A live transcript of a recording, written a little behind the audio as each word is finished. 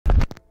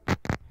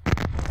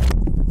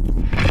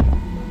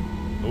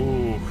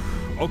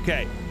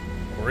Okay,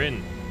 we're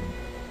in.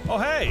 Oh,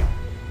 hey.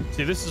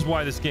 See, this is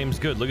why this game's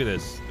good. Look at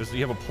this. You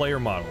have a player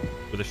model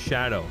with a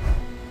shadow.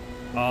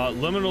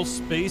 Liminal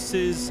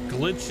spaces,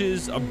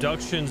 glitches,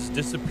 abductions,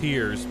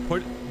 disappears.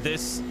 Put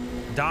this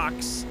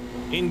docks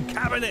in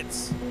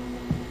cabinets.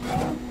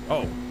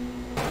 Oh.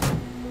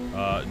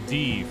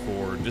 D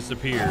for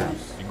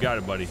disappears. You got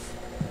it, buddy.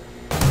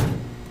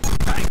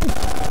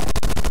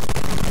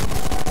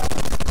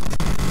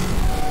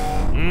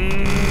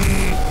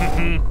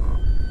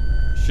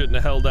 Shouldn't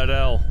have held that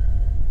L.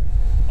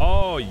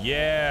 Oh,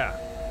 yeah.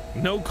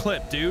 No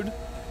clip, dude.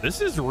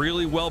 This is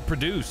really well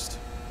produced.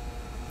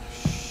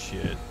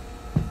 Shit.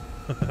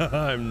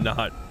 I'm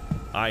not.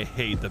 I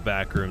hate the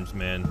Backrooms,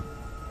 man.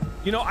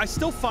 You know, I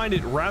still find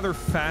it rather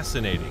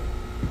fascinating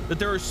that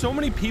there are so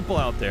many people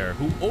out there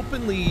who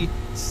openly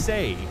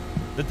say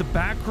that the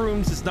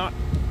Backrooms is not,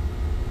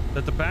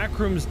 that the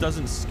Backrooms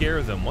doesn't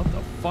scare them. What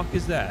the fuck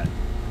is that?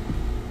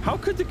 How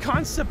could the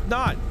concept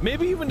not?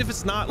 Maybe even if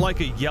it's not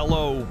like a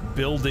yellow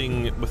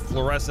building with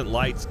fluorescent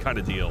lights kind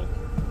of deal.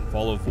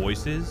 Follow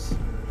voices?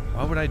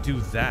 Why would I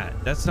do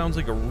that? That sounds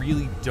like a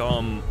really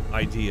dumb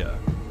idea.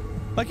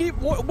 Like,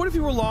 what if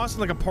you were lost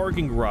in like a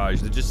parking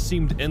garage that just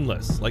seemed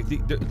endless? Like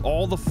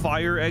all the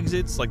fire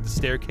exits, like the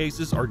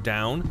staircases are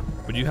down,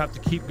 but you have to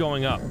keep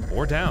going up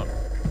or down,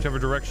 whichever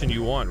direction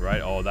you want,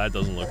 right? Oh, that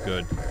doesn't look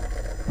good.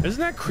 Isn't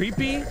that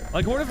creepy?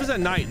 Like, what if it's at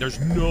night and there's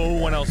no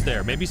one else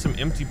there? Maybe some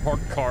empty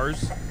parked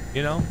cars,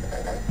 you know?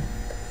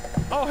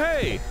 Oh,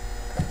 hey!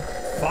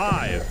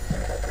 5.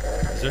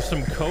 Is there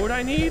some code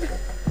I need?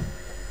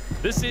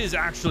 This is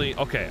actually...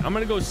 Okay, I'm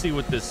gonna go see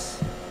what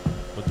this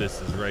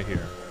is right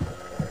here.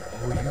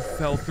 Oh, you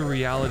fell through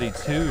reality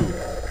too.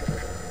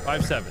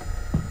 5-7.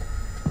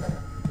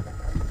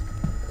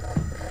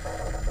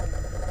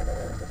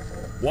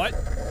 What?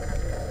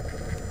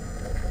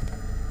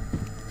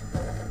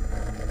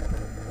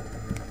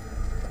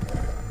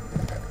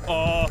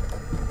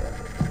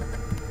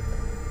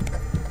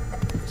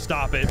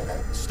 Stop it.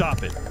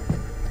 Stop it.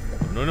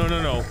 No, no, no,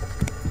 no.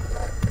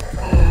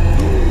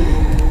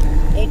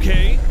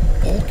 Okay.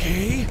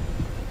 Okay.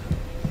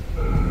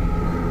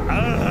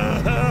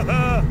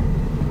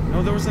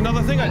 No, there was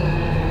another thing.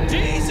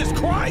 Jesus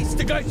Christ,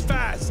 the guy's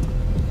fast.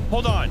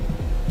 Hold on.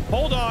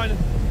 Hold on.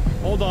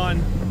 Hold on.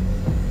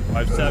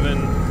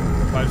 5-7.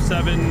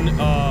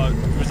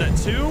 5-7. Was that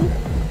 2?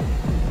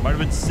 Might have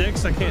been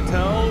 6. I can't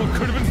tell.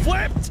 Could have been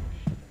flipped.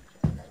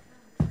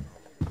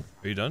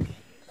 Are you done?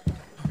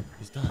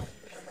 He's done.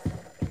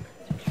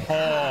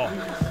 Oh.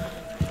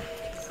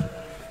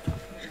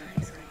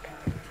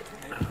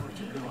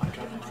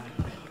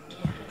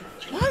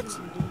 What?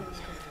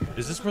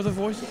 Is this where the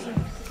voices are?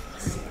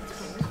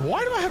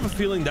 Why do I have a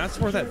feeling that's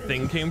where that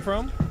thing came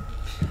from?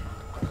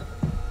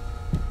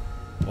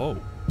 Whoa.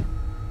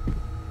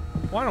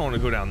 Well, I don't want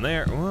to go down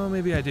there. Well,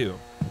 maybe I do.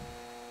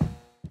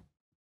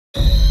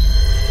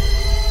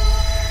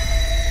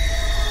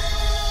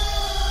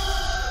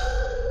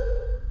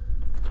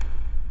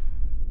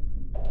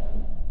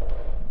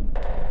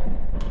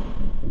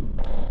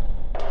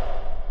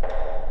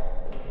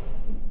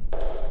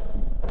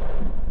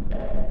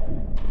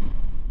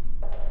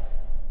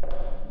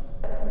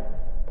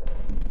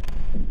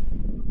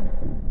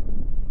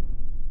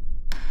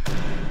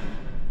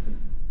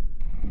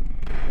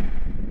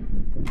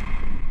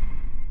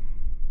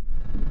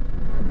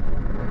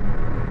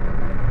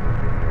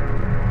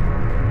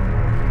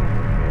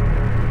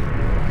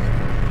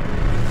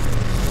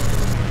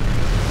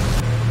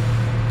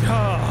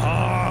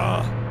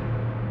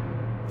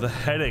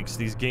 Headaches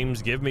these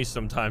games give me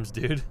sometimes,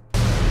 dude.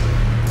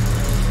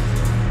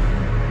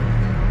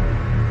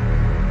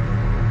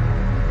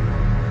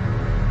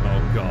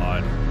 Oh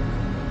god.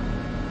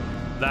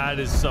 That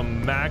is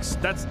some max.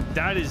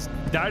 That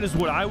is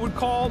what I would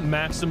call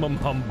maximum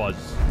humbuzz.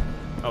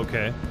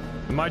 Okay.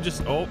 Am I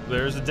just... Oh,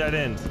 there's a dead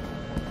end.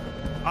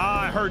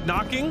 I heard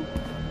knocking.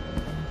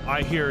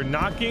 I hear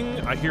knocking.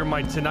 I hear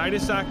my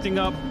tinnitus acting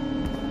up.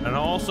 And I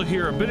also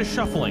hear a bit of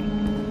shuffling.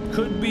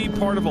 Could be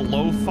part of a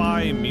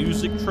lo-fi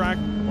music track,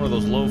 one of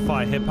those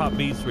lo-fi hip-hop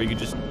beats where you can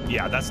just...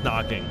 Yeah, that's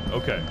knocking.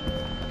 Okay.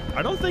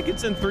 I don't think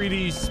it's in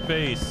 3D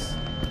space.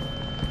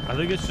 I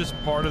think it's just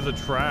part of the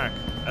track.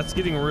 That's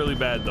getting really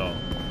bad, though.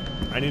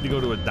 I need to go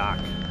to a dock.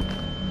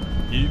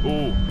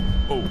 Oh,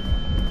 oh.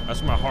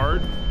 That's my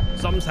heart.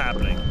 Something's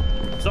happening.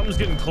 Something's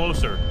getting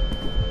closer.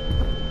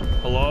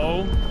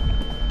 Hello?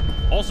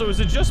 Also, is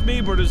it just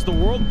me, but is the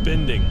world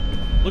bending?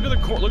 Look at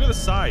the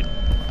side.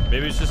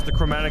 Maybe it's just the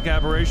chromatic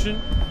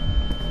aberration.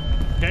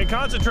 Can't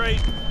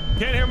concentrate.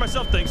 Can't hear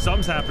myself think.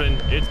 Something's happening.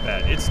 It's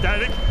bad. It's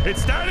static.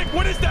 It's static.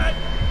 What is that?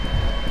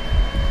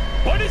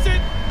 What is it?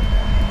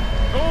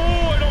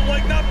 Oh, I don't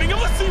like not being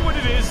able to see what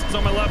it is. It's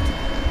on my left.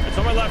 It's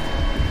on my left.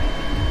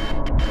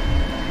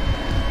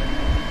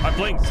 I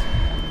blinked.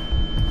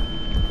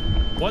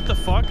 What the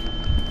fuck?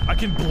 I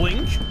can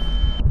blink?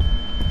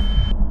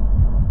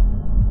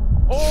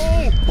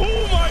 Oh!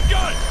 Oh my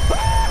god!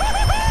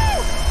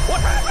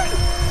 What happened?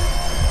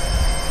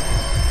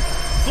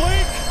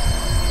 Blink!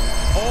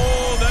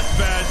 Oh, that's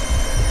bad.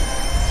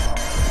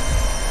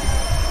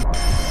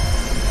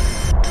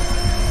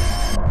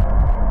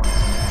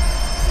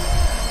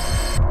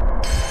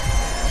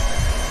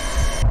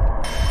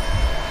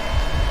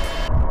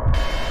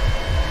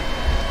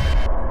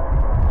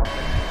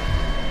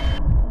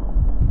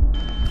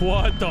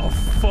 What the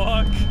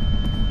fuck?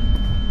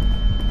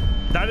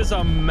 That is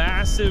a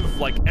massive,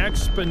 like,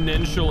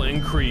 exponential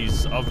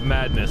increase of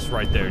madness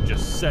right there,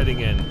 just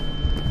setting in.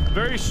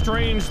 Very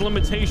strange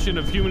limitation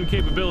of human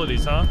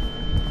capabilities, huh?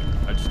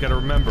 I just gotta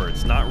remember,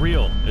 it's not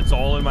real. It's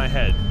all in my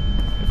head.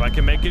 If I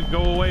can make it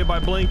go away by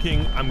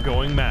blinking, I'm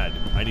going mad.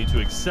 I need to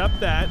accept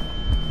that.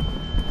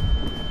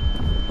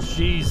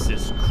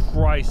 Jesus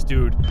Christ,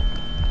 dude.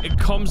 It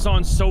comes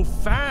on so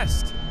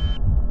fast.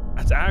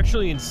 That's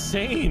actually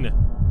insane.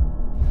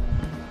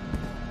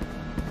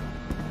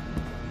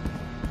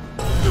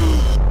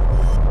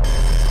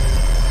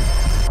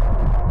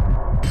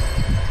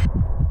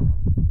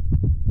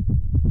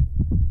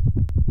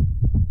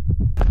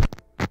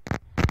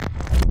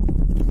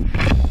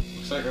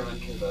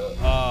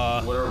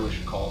 Whatever we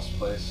should call this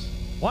place.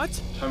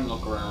 What? Time to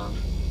look around.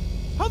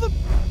 How the...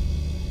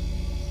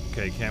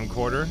 Okay,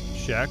 camcorder,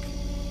 check.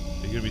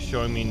 Are you gonna be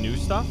showing me new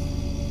stuff?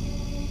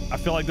 I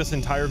feel like this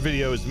entire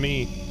video is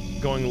me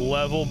going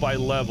level by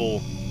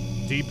level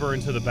deeper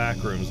into the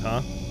back rooms,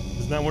 huh?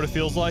 Isn't that what it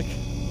feels like?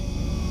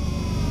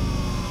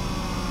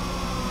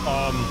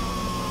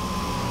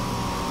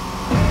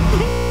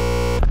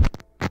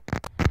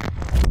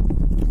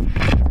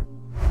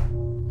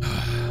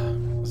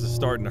 This is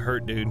starting to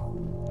hurt, dude.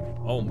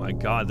 Oh my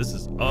god, this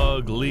is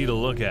ugly to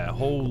look at.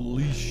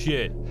 Holy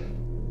shit.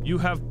 You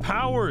have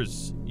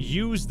powers.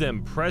 Use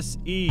them. Press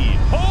E.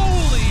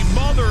 Holy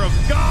mother of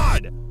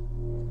God!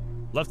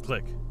 Left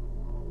click.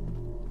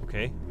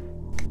 Okay.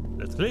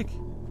 Let's click.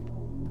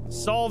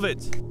 Solve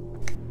it.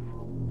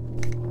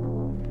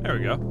 There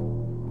we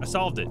go. I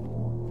solved it.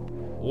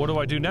 What do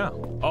I do now?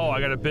 Oh,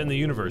 I gotta bend the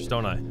universe,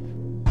 don't I?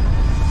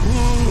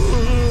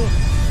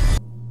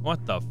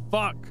 What the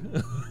fuck?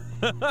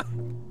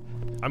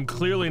 I'm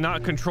clearly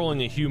not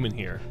controlling a human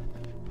here.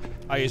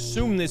 I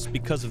assume this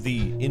because of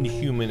the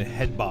inhuman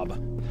head bob.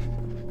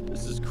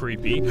 This is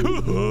creepy.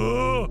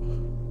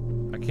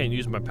 I can't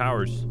use my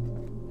powers.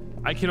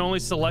 I can only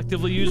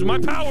selectively use my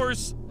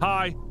powers.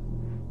 Hi.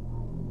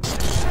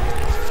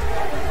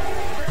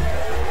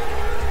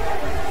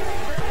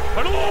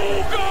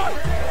 Oh God!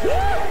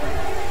 What?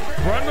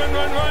 Run, run,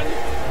 run, run.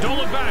 Don't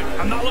look back.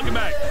 I'm not looking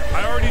back.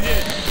 I already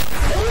did.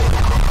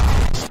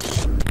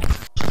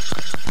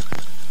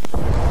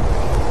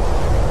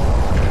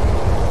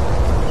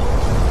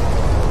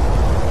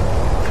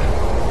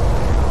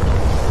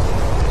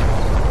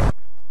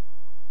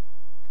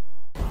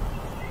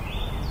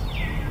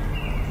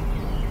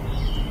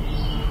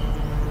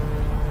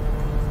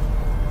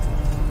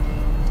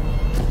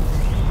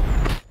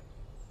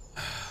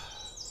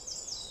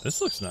 This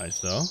looks nice,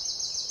 though.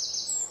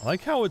 I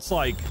like how it's,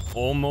 like,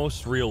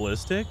 almost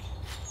realistic.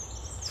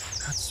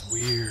 That's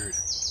weird.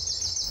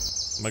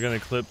 Am I gonna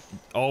clip?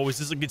 Oh, is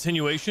this a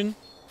continuation?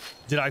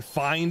 Did I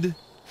find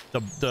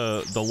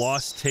the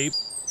lost tape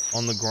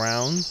on the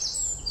ground?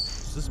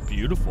 This is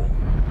beautiful.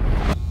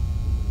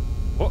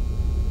 What?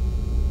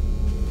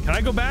 Can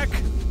I go back?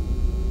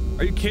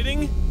 Are you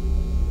kidding?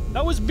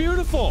 That was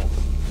beautiful.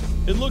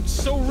 It looked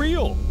so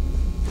real.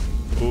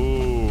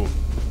 Ooh.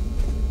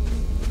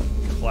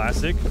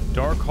 Classic.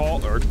 Dark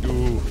Hall. Or,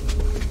 ooh.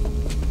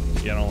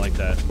 Yeah, I don't like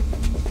that.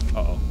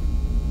 Uh-oh.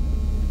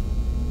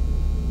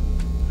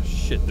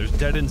 Shit, there's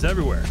dead ends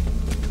everywhere.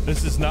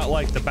 This is not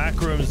like the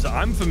back rooms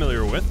I'm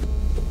familiar with.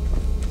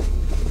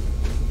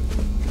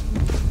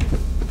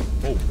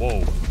 Oh,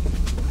 whoa.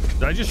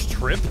 Did I just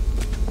trip?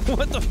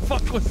 What the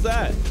fuck was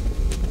that?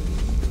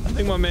 I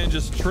think my man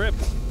just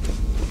tripped.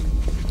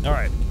 All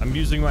right, I'm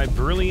using my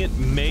brilliant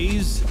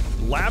maze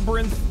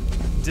labyrinth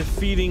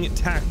defeating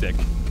tactic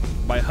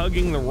by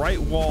hugging the right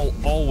wall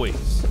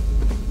always.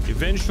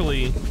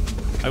 Eventually,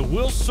 I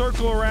will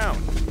circle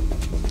around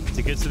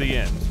to get to the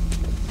end,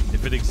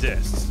 if it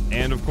exists.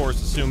 And of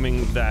course,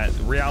 assuming that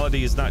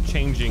reality is not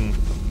changing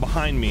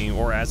behind me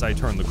or as I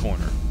turn the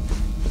corner.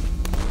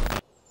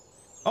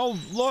 Oh,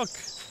 look,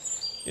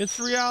 it's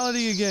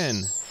reality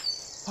again.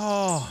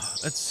 Oh,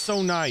 that's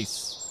so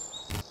nice.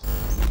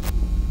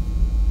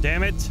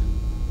 Damn it.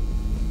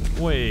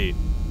 Wait.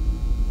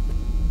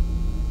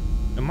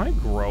 Am I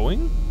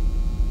growing?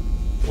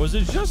 Was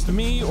it just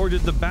me, or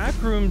did the back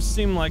rooms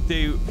seem like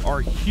they are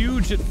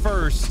huge at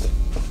first?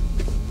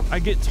 I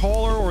get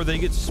taller or they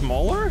get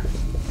smaller?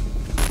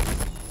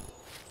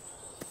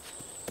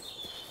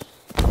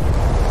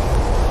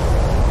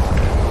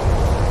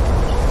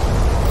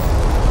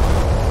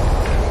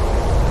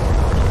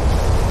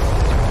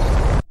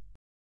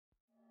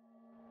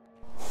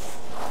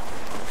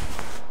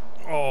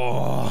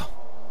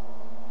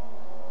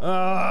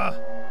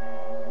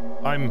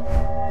 I'm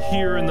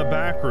here in the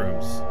back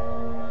rooms.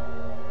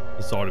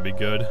 This ought to be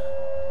good.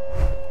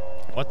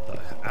 What the?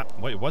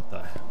 Wait, what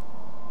the?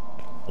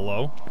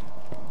 Hello?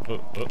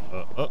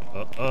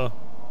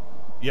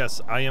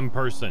 Yes, I am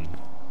person.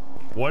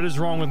 What is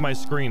wrong with my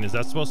screen? Is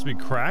that supposed to be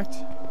cracked?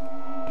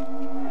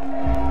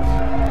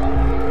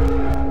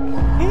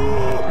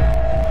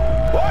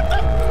 What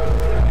the?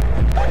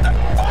 What the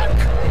fuck?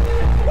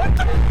 What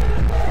the?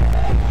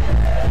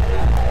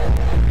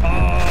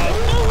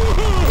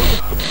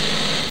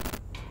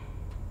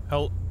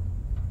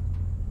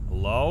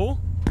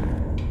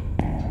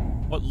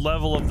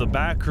 level of the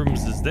back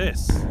rooms is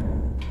this?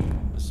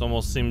 This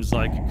almost seems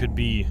like it could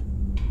be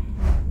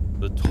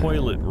the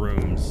toilet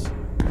rooms.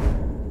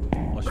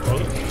 I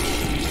suppose.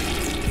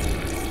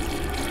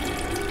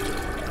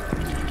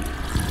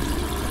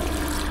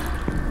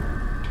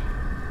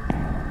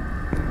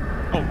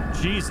 Oh,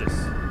 Jesus.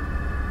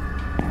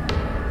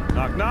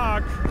 Knock,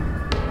 knock.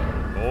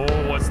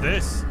 Oh, what's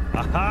this?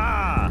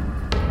 Aha!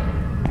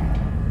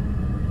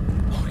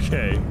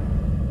 Okay.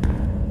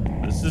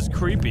 This is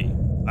creepy.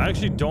 I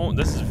actually don't...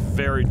 This is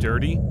very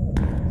dirty.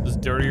 This is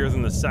dirtier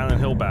than the Silent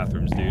Hill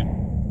bathrooms, dude.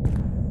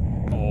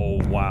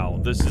 Oh, wow.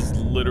 This is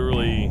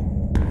literally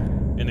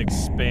an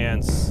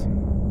expanse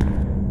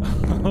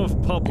of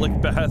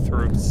public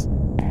bathrooms.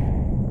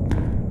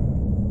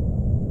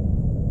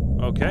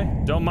 Okay.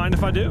 Don't mind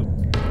if I do.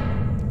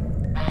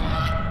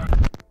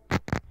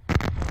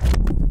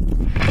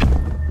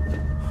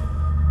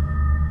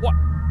 What?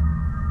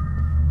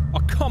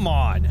 Oh, come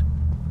on.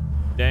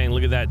 Dang,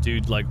 look at that,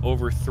 dude. Like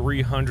over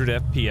 300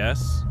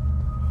 FPS.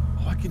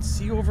 Oh, I can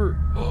see over...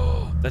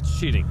 Oh, that's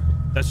cheating.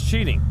 That's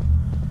cheating.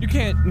 You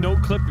can't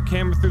no-clip your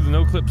camera through the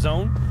no-clip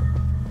zone.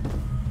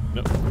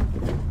 No.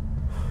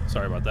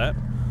 Sorry about that.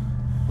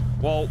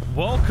 Well,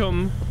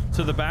 welcome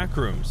to the back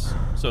rooms,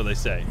 so they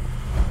say.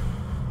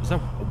 Is that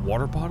a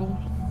water bottle?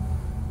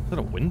 Is that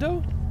a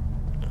window?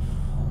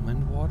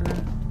 Almond water?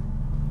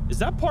 Is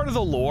that part of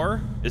the lore?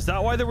 Is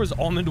that why there was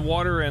almond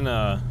water in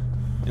the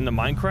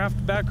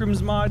Minecraft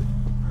Backrooms mod?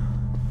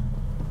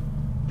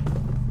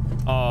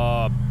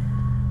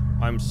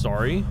 I'm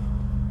sorry.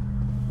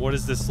 What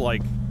is this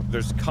like?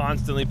 There's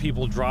constantly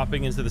people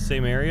dropping into the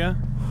same area?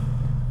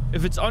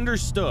 If it's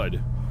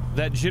understood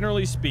that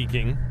generally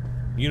speaking,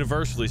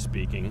 universally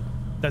speaking,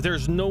 that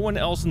there's no one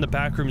else in the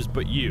backrooms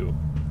but you,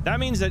 that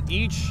means that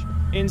each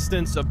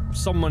instance of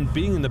someone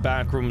being in the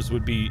backrooms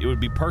would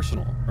be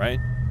personal, right?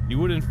 You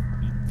wouldn't,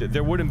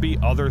 there wouldn't be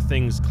other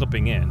things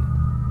clipping in.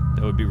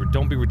 That would be,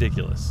 don't be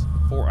ridiculous.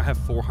 I have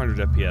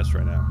 400 FPS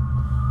right now.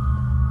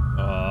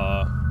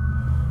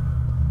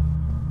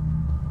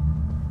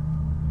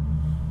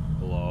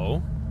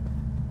 Hello?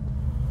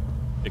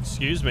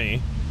 Excuse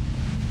me.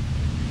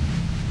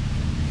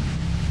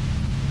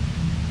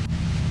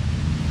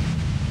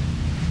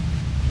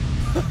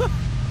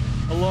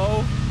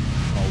 Hello?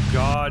 Oh,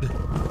 God.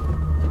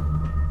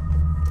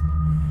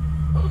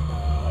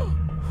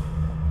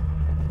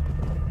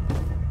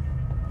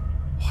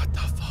 What the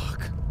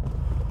fuck?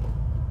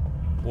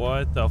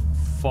 What the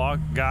fuck?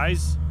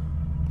 Guys?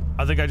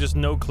 I think I just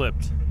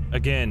no-clipped.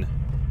 Again.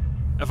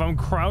 If I'm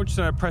crouched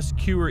and I press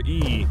Q or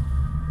E,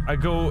 I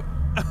go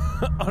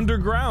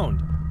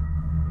underground.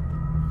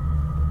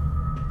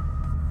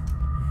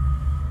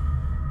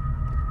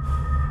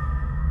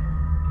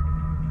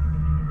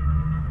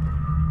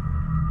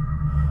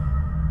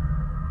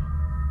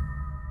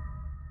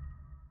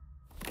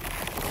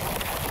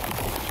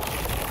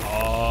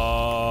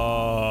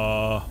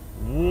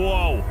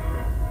 Whoa.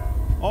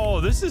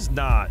 Oh, this is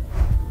not...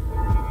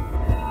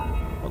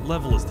 What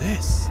level is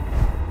this?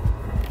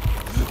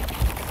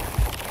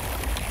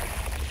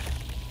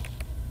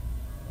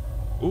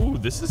 Ooh,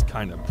 this is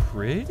kind of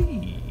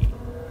pretty.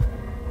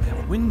 I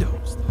have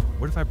windows, though.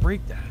 What if I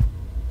break that?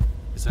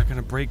 Is that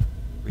gonna break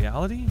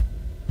reality?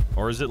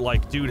 Or is it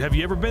like, dude, have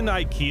you ever been to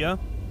IKEA?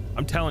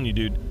 I'm telling you,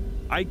 dude.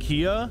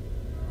 IKEA,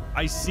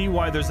 I see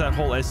why there's that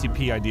whole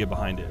SCP idea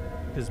behind it.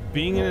 Because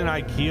being in an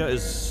IKEA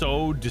is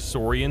so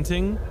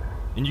disorienting.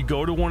 And you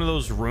go to one of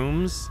those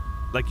rooms,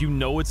 like you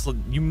know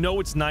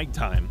it's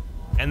nighttime.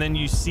 And then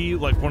you see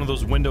like one of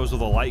those windows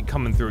with a light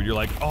coming through. You're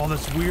like, oh,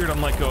 that's weird.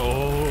 I'm like,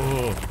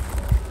 oh,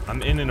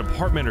 I'm in an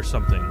apartment or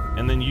something.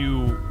 And then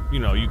you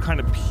kind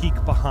of peek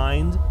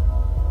behind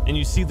and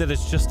you see that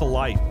it's just a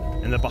light.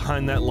 And that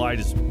behind that light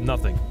is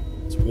nothing.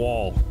 It's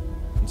wall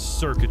and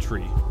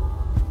circuitry.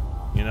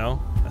 You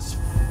know? That's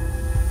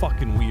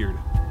fucking weird.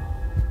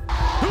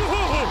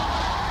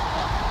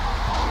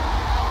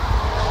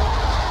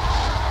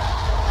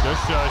 Shush,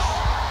 shush.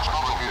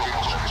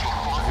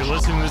 If you're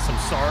listening to this,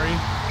 I'm sorry.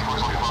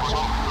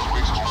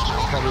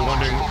 You're probably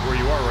wondering where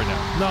you are right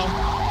now. No.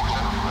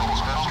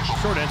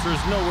 Short answer is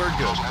nowhere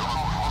good.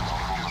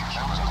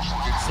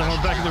 Somewhere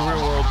back in the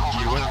real world,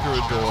 you went through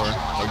a door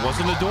that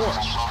wasn't a door.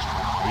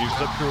 Or you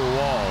clipped through a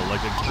wall like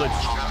a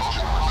glitch.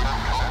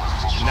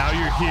 Now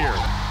you're here,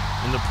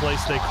 in the place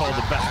they call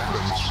the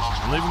backrooms.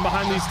 I'm leaving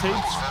behind these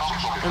tapes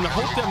in the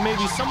hope that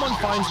maybe someone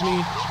finds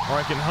me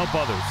or I can help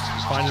others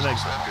find an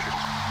exit.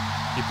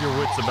 Keep your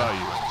wits about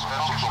you.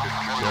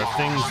 There are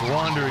things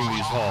wandering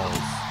these halls.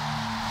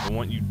 I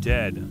want you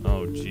dead.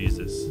 Oh,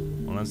 Jesus.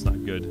 Well, that's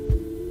not good.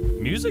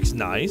 Music's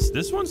nice.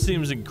 This one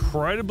seems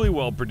incredibly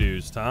well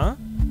produced, huh?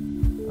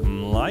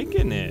 I'm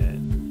liking it.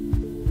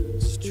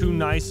 It's too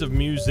nice of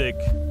music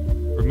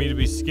for me to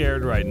be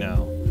scared right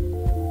now.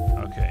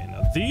 Okay,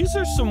 now these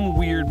are some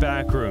weird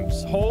back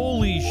rooms.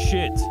 Holy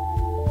shit.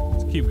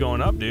 Let's keep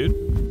going up, dude.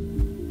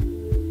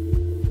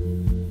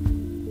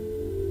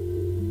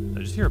 Did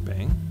I just hear a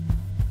bang?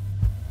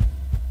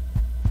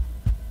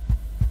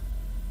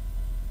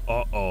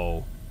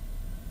 Uh-oh.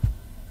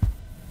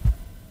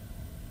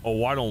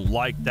 Oh, I don't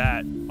like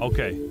that.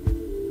 Okay.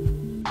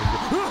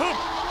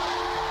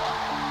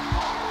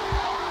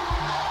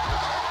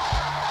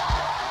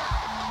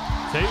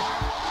 Tape.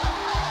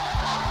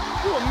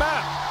 Ooh, a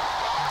map.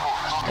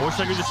 I wish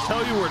I could just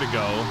tell you where to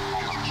go,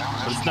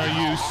 but it's no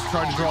use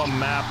trying to draw a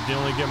map. You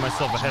only get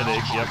myself a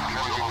headache. Yep.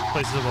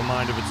 Places have a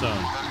mind of its own.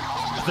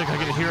 I think I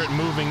can hear it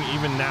moving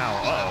even now.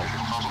 Uh-oh.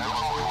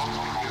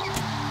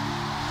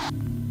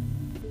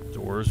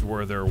 Doors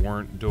where there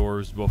weren't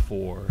doors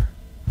before.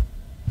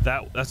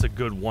 That's a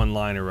good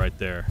one-liner right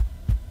there.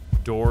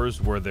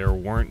 Doors where there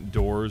weren't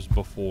doors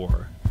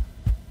before.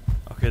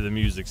 Okay, the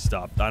music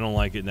stopped. I don't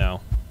like it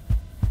now.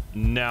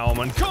 Now I'm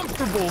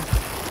uncomfortable.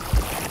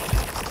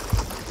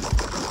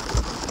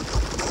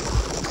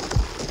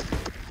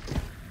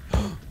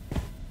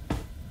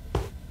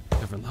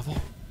 Different level.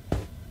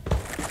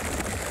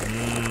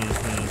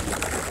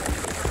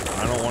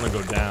 I don't want to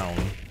go down.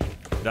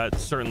 That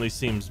certainly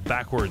seems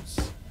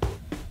backwards.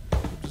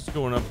 Just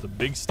going up the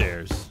big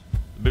stairs.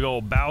 The big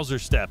old Bowser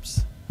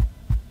steps.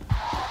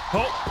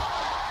 Oh!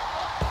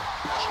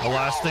 The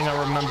last thing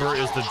I remember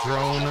is the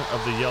drone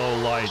of the yellow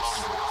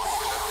lights.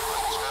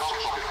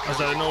 I was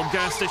at an old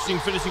gas station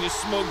finishing a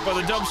smoke by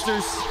the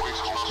dumpsters.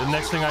 The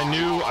next thing I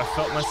knew, I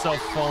felt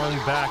myself falling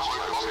back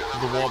to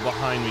the wall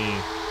behind me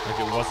like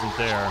it wasn't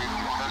there.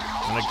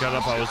 When I got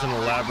up, I was in a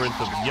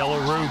labyrinth of yellow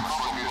roofs,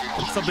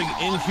 and something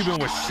inhuman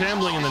was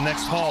shambling in the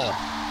next hall.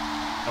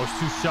 I was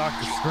too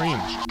shocked to scream.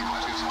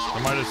 I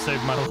might have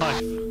saved my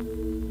life.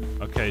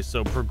 Okay,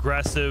 so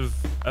progressive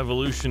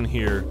evolution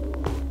here.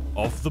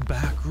 Off the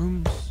back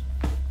rooms.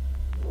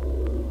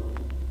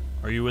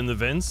 Are you in the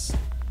vents?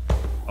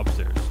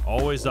 Upstairs.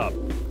 Always up.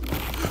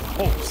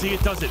 Oh, see,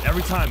 it does it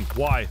every time.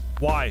 Why?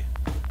 Why?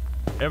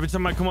 Every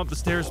time I come up the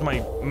stairs,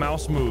 my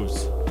mouse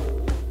moves.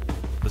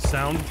 The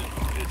sound,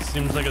 it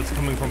seems like it's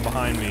coming from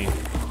behind me.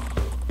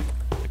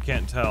 I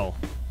can't tell.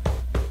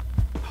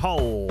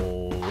 Oh,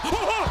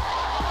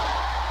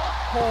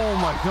 oh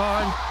my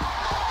God.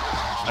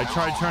 I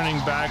tried turning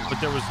back, but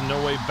there was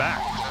no way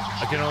back.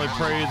 I can only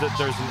pray that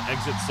there's an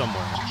exit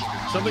somewhere.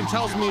 Something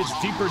tells me it's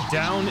deeper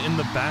down in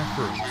the back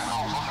rooms.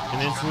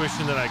 An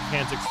intuition that I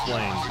can't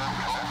explain.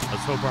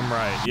 Let's hope I'm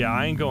right. Yeah,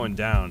 I ain't going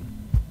down.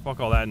 Fuck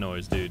all that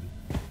noise, dude.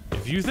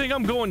 If you think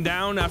I'm going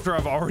down after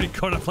I've already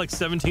gone up like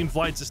 17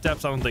 flights of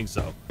steps, I don't think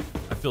so.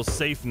 I feel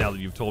safe now that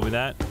you've told me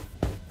that.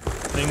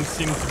 Things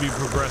seem to be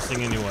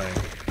progressing anyway.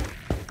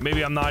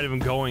 Maybe I'm not even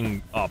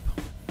going up.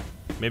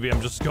 Maybe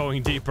I'm just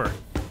going deeper.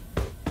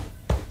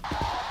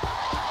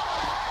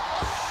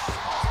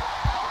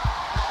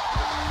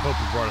 Hope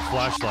you brought a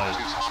flashlight.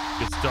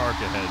 It's dark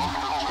ahead.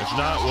 If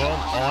not, well,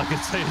 all I can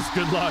say is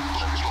good luck.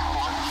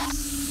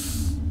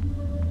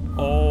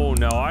 Oh,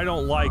 no, I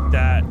don't like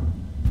that.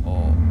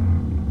 Oh.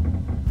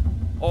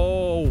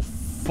 Oh,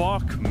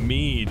 fuck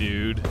me,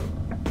 dude.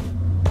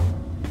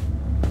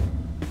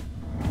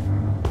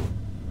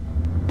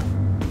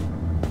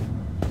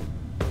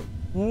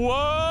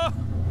 Whoa!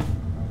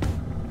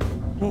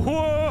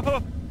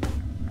 Whoa!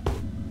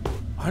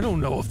 I don't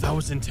know if that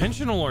was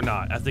intentional or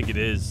not. I think it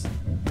is.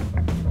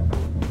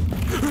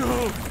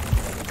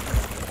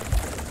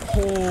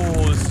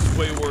 Oh, this is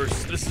way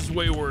worse. This is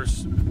way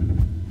worse.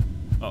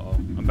 Uh-oh.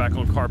 I'm back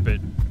on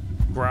carpet.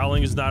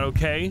 Growling is not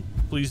okay.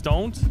 Please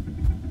don't.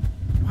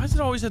 Why does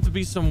it always have to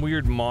be some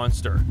weird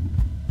monster?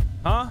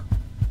 Huh?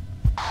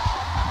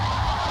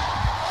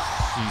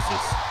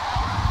 Jesus.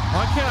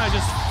 Why can't I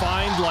just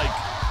find, like,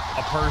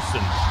 a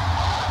person?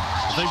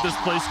 I think this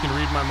place can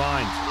read my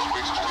mind.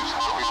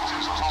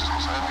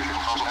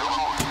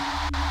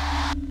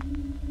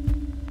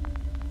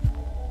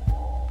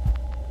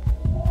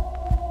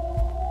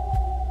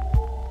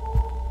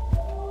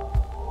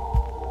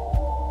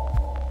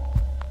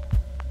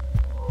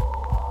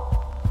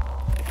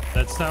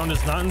 That sound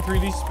is not in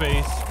 3D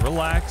space.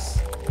 Relax.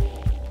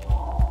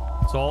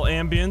 It's all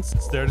ambience.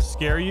 It's there to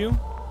scare you.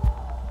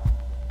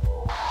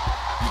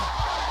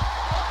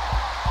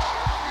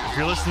 If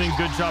you're listening,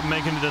 good job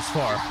making it this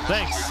far.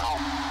 Thanks.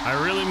 I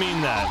really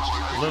mean that.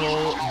 A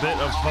little bit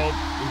of hope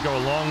would go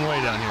a long way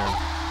down here.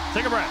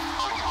 Take a breath.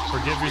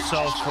 Forgive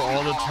yourself for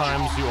all the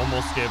times you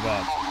almost gave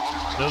up.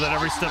 Know that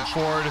every step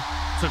forward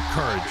took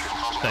courage.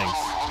 Thanks.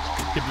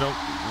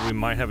 We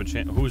might have a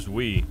chance. Who's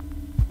we?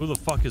 Who the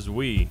fuck is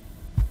we?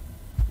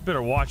 You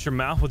better watch your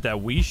mouth with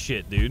that wee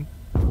shit, dude.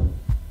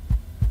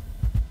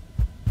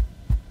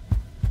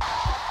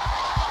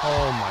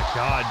 Oh my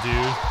God,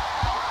 dude.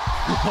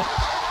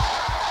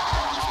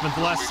 Spent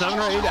the last 7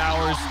 or 8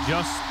 hours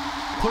just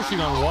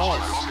pushing on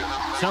walls.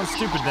 Sounds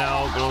stupid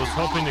now, but I was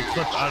hoping to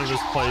clip out of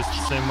this place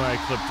the same way I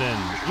clipped in.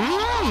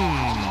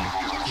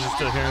 If you're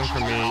still hearing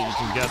from me, you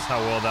can guess how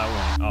well that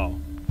went. Oh.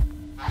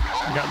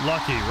 I got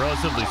lucky,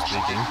 relatively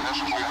speaking.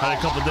 Had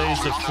a couple days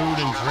of food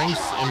and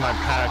drinks in my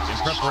pack in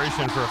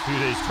preparation for a few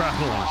days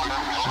traveling.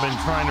 I've been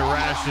trying to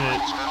ration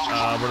it,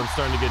 but I'm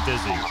starting to get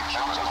dizzy.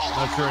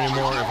 Not sure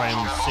anymore if I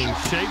am seeing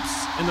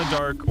shapes in the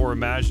dark or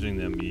imagining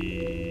them.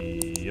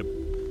 Yep.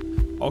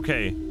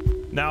 Okay,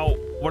 now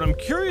what I'm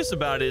curious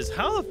about is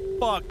how the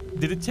fuck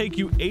did it take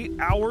you 8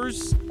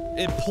 hours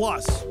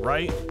plus,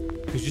 right?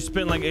 Because you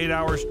spent like 8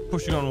 hours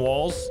pushing on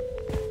walls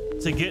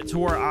to get to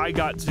where I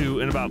got to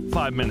in about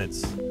 5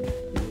 minutes.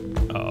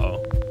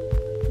 Uh-oh.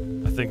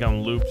 I think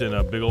I'm looped in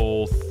a big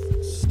old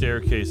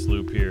staircase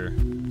loop here.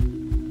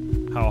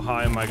 How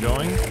high am I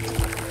going?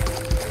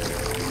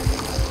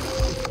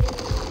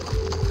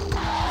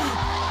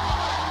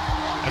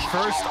 At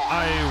first,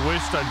 I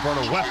wished I'd brought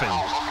a weapon.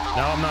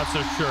 Now I'm not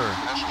so sure.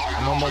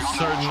 I'm almost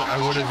certain I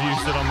would have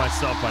used it on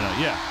myself by now.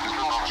 Yeah,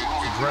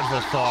 it's a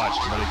dreadful thought,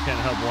 but I can't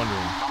help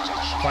wondering.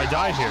 If I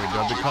die here, do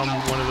I become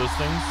one of those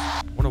things?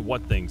 One of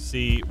what things?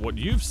 See, what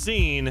you've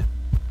seen,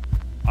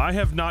 I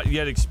have not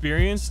yet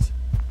experienced,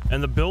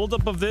 and the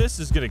buildup of this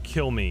is gonna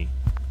kill me.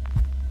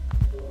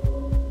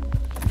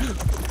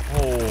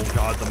 Oh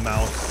God, the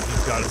mouse.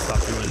 You've got to stop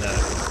doing that.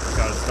 You've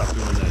got to stop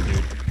doing that,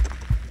 dude.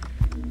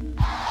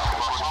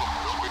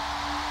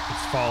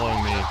 It's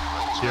following me.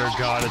 Dear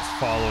God, it's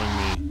following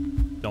me.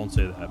 Don't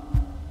say that.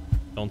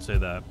 Don't say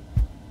that.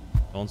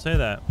 Don't say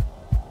that.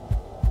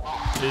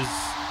 Is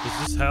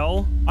this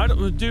hell? I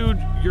don't, dude,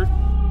 you're...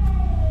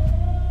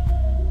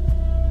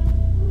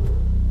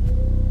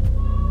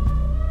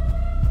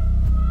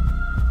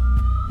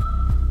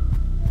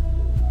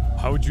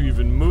 How would you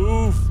even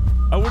move?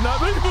 I would not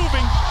be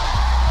moving.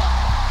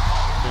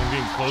 I'm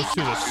getting close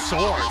to the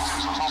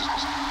source,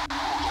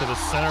 to the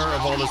center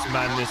of all this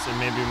madness, and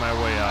maybe my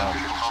way out.